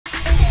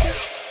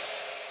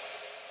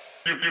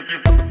Hey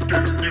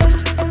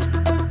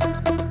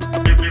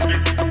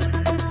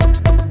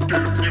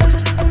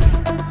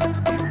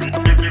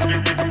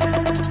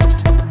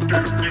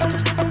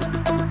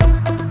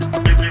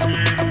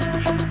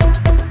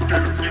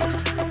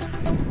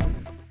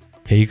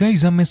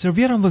guys, I'm Mr.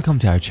 Vier and welcome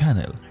to our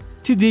channel.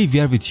 Today we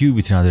are with you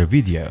with another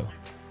video.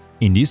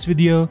 In this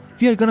video,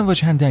 we are gonna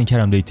watch Hande and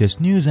Kerem latest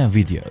news and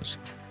videos.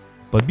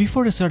 But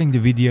before starting the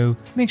video,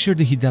 make sure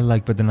to hit that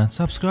like button and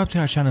subscribe to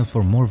our channel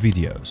for more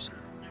videos.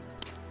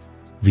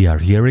 We are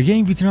here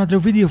again with another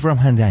video from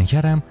Hande and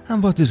Kerem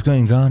and what is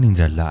going on in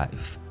their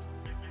life.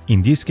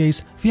 In this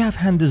case, we have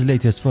Hande's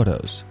latest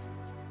photos.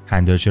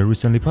 Hande Ercel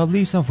recently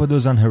published some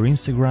photos on her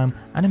Instagram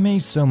and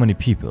amazed so many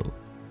people.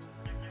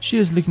 She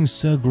is looking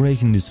so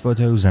great in these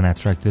photos and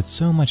attracted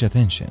so much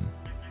attention.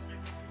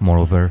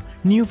 Moreover,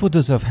 new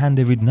photos of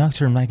Hande with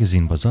Nocturne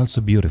magazine was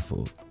also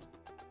beautiful.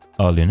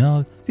 All in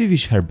all, we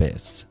wish her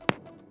best.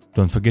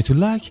 Don't forget to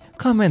like,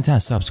 comment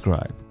and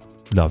subscribe.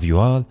 Love you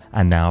all,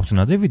 and now to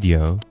another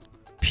video.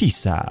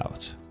 Peace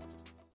out.